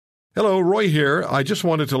Hello, Roy here. I just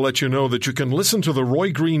wanted to let you know that you can listen to The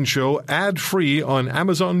Roy Green Show ad-free on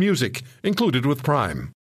Amazon Music, included with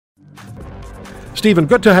Prime. Stephen,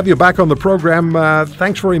 good to have you back on the program.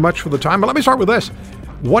 Thanks very much for the time. But let me start with this.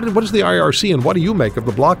 What is the IRC and what do you make of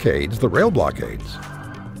the blockades, the rail blockades?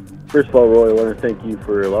 First of all, Roy, I want to thank you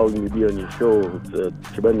for allowing me to be on your show. It's a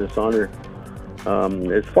tremendous honor.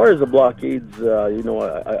 As far as the blockades,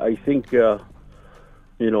 I think,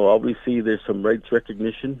 obviously there's some rights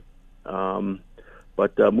recognition.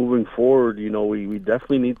 But moving forward, we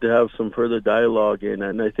definitely need to have some further dialogue,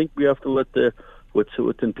 and I think we have to let the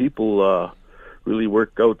Wet'suwet'en people really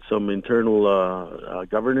work out some internal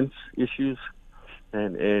governance issues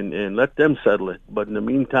and let them settle it. But in the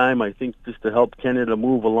meantime, I think just to help Canada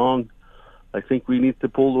move along, I think we need to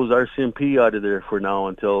pull those RCMP out of there for now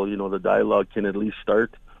until the dialogue can at least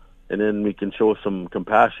start, and then we can show some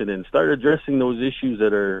compassion and start addressing those issues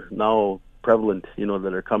that are now prevalent,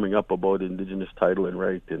 that are coming up about Indigenous title and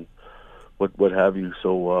right and what have you.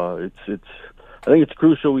 So I think it's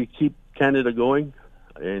crucial we keep Canada going,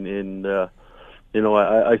 and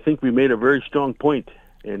I think we made a very strong point,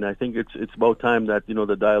 and I think it's about time that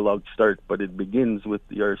the dialogue start. But it begins with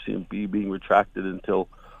the RCMP being retracted until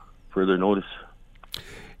further notice.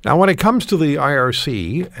 Now, when it comes to the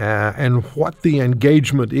IRC and what the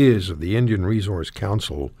engagement is of the Indian Resource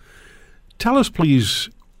Council, tell us, please,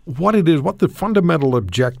 what it is, what the fundamental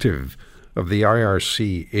objective of the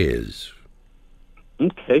IRC is.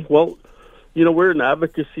 Okay, well, we're an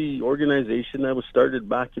advocacy organization that was started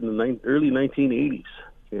back in the early 1980s,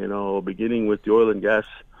 beginning with the oil and gas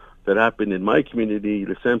that happened in my community,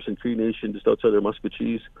 the Samson Cree Nation, just outside of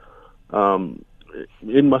Maskwacis. In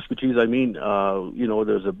Maskwacis,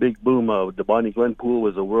 there's a big boom. The Bonnie Glen Pool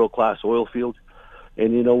was a world-class oil field.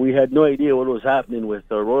 And, we had no idea what was happening with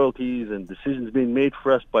our royalties and decisions being made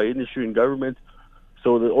for us by industry and government.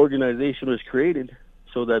 So the organization was created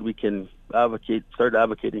so that we can start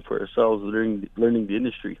advocating for ourselves, learning the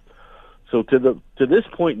industry. So to this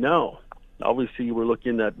point now, obviously we're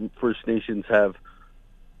looking at First Nations have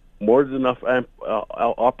more than enough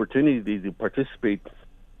opportunity to participate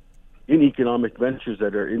in economic ventures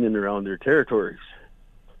that are in and around their territories,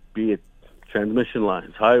 be it transmission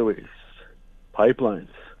lines, highways, pipelines,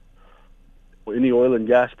 any oil and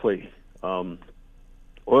gas play,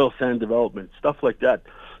 oil sand development, stuff like that.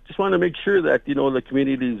 Just want to make sure that the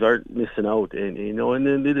communities aren't missing out, and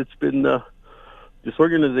then it's been this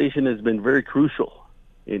organization has been very crucial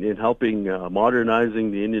in helping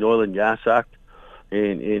modernizing the Indian Oil and Gas Act,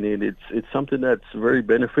 and it's something that's very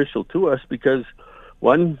beneficial to us because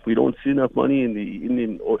one, we don't see enough money in the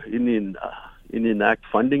Indian Act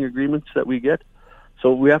funding agreements that we get.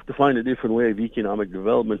 So we have to find a different way of economic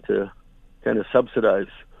development to kind of subsidize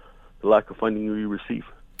the lack of funding we receive.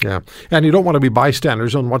 Yeah, and you don't want to be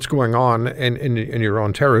bystanders on what's going on in your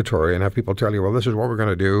own territory and have people tell you, well, this is what we're going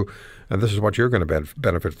to do and this is what you're going to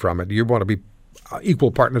benefit from it. You want to be equal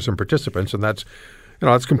partners and participants, and that's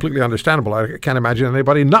completely understandable. I can't imagine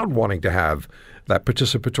anybody not wanting to have that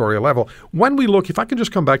participatory level. When we look, if I can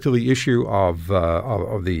just come back to the issue of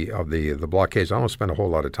the blockades, I don't want to spend a whole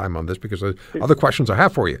lot of time on this because there's other questions I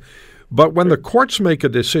have for you. But when the courts make a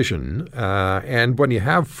decision, and when you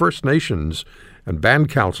have First Nations and band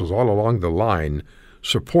councils all along the line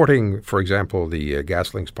supporting, for example, the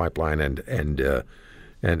GasLinks pipeline and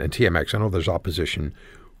TMX, I know there's opposition.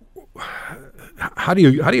 How do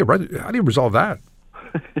you resolve that?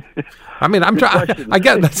 I mean, I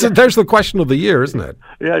get there's the question of the year, isn't it?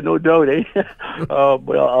 Yeah, no doubt, eh?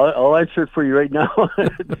 Well, I'll answer it for you right now.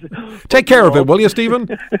 Take care of it, will you, Stephen?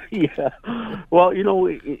 Yeah. Well,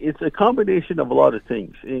 it's a combination of a lot of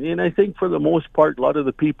things, and I think for the most part, a lot of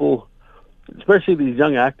the people, especially these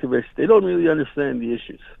young activists, they don't really understand the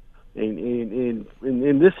issues. And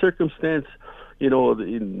in this circumstance,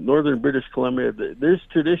 in northern British Columbia, there's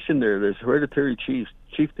tradition there. There's hereditary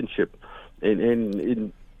chieftainship.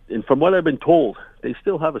 And from what I've been told, they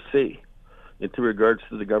still have a say into regards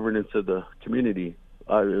to the governance of the community.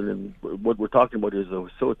 And what we're talking about is the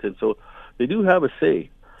Wet'suwet'en. So they do have a say.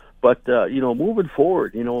 But moving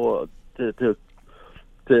forward, to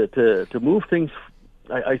move things,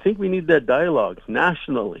 I think we need that dialogue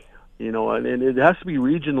nationally. And it has to be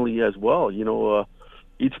regionally as well.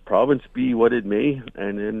 Each province be what it may,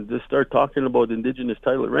 and then just start talking about Indigenous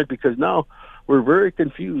title and right, because now we're very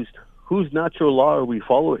confused. Whose natural law are we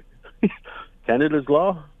following? Canada's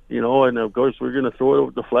law? And of course we're going to throw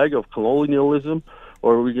out the flag of colonialism,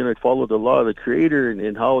 or are we going to follow the law of the Creator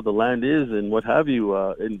and how the land is and what have you?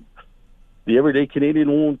 And the everyday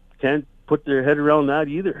Canadian can't put their head around that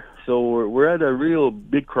either. So we're at a real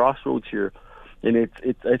big crossroads here. And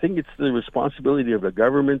I think it's the responsibility of the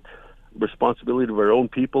government, responsibility of our own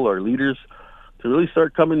people, our leaders, to really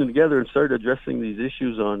start coming together and start addressing these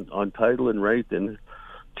issues on title and right, and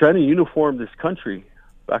trying to uniform this country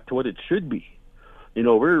back to what it should be.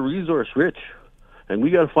 We're resource rich, and we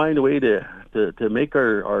got to find a way to make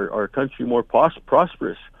our country more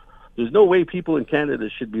prosperous. There's no way people in Canada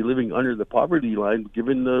should be living under the poverty line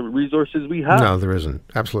given the resources we have. No, there isn't.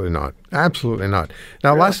 Absolutely not. Absolutely not.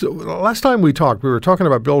 Now, last time we talked, we were talking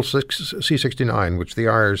about Bill C-69, which the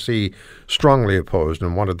IRC strongly opposed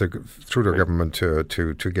and wanted the Trudeau government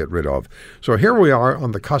to get rid of. So here we are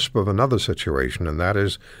on the cusp of another situation, and that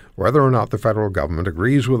is whether or not the federal government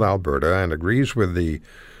agrees with Alberta and agrees with the,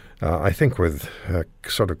 I think with a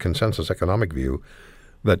sort of consensus economic view,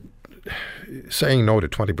 that saying no to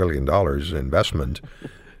 $20 billion in investment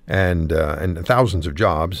and thousands of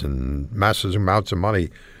jobs and massive amounts of money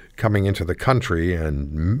coming into the country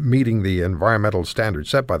and meeting the environmental standards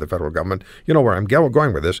set by the federal government. You know where I'm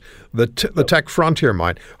going with this, the tech frontier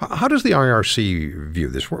mine. How does the IRC view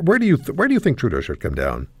this? Where do you think Trudeau should come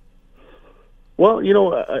down? Well,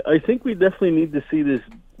 I think we definitely need to see this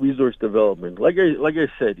resource development. Like I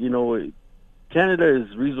said, Canada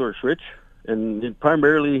is resource rich. And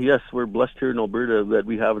primarily, yes, we're blessed here in Alberta that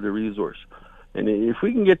we have the resource. And if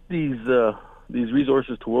we can get these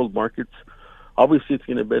resources to world markets, obviously it's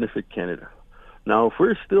going to benefit Canada. Now, if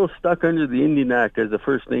we're still stuck under the Indian Act as a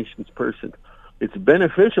First Nations person, it's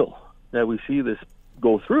beneficial that we see this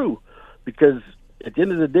go through, because at the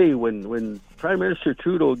end of the day, when Prime Minister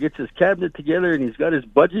Trudeau gets his cabinet together and he's got his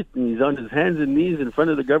budget and he's on his hands and knees in front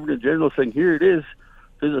of the Governor General saying, here it is,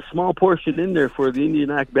 there's a small portion in there for the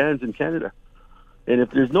Indian Act bans in Canada. And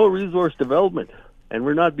if there's no resource development and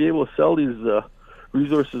we're not be able to sell these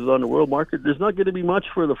resources on the world market, there's not going to be much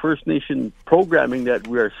for the First Nation programming that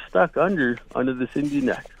we are stuck under this Indian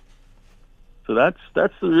Act. So that's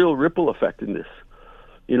the real ripple effect in this.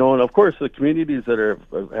 And of course the communities that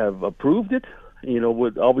have approved it,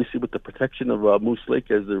 obviously with the protection of Moose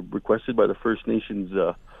Lake as they're requested by the First Nations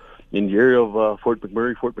in the area of Fort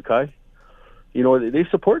McMurray, Fort McKay, they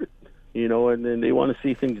support it, and then they want to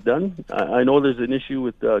see things done. I know there's an issue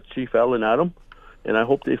with Chief Allan Adam, and I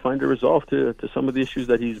hope they find a resolve to some of the issues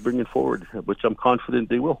that he's bringing forward, which I'm confident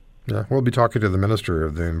they will. Yeah, we'll be talking to the Minister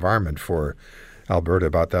of the Environment for Alberta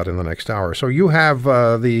about that in the next hour. So you have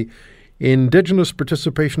the Indigenous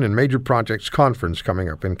Participation in Major Projects Conference coming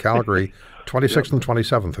up in Calgary, 26th and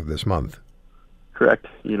 27th of this month. Correct.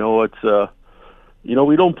 It's...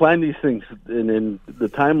 we don't plan these things, and the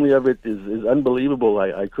timely of it is unbelievable.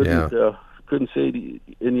 I couldn't say it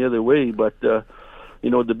any other way, but the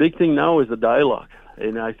big thing now is the dialogue,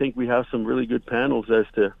 and I think we have some really good panels as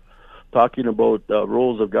to talking about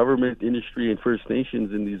roles of government, industry, and First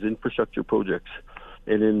Nations in these infrastructure projects,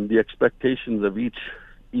 and in the expectations of each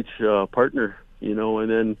partner. And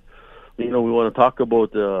then we want to talk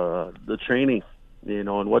about the training,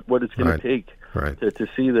 and what it's going to take. Right. To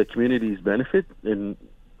see the communities benefit and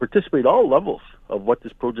participate all levels of what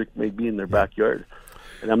this project may be in their backyard.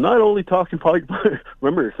 And I'm not only talking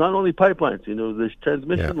remember, it's not only pipelines. There's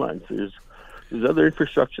transmission lines. There's other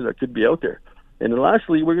infrastructure that could be out there. And then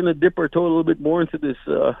lastly, we're going to dip our toe a little bit more into this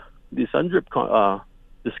UNDRIP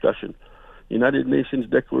discussion, United Nations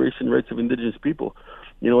Declaration of Rights of Indigenous People.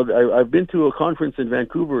 I've been to a conference in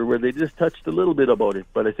Vancouver where they just touched a little bit about it,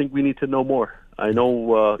 but I think we need to know more. I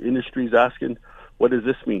know industry's asking, what does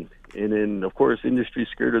this mean? And then, of course, industry's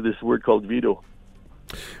scared of this word called veto.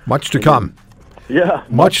 Much to come.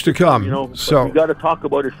 Much to come. So we got to talk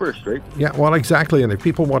about it first, right? Yeah, well, exactly. And if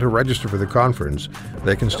people want to register for the conference,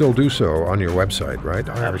 they can still do so on your website, right?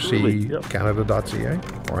 irccanada.ca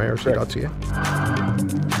or irc.ca.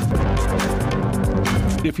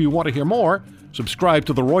 If you want to hear more, subscribe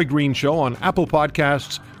to The Roy Green Show on Apple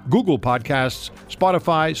Podcasts, Google Podcasts,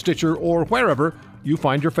 Spotify, Stitcher, or wherever you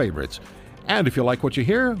find your favorites. And if you like what you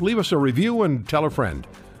hear, leave us a review and tell a friend.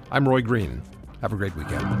 I'm Roy Green. Have a great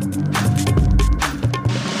weekend.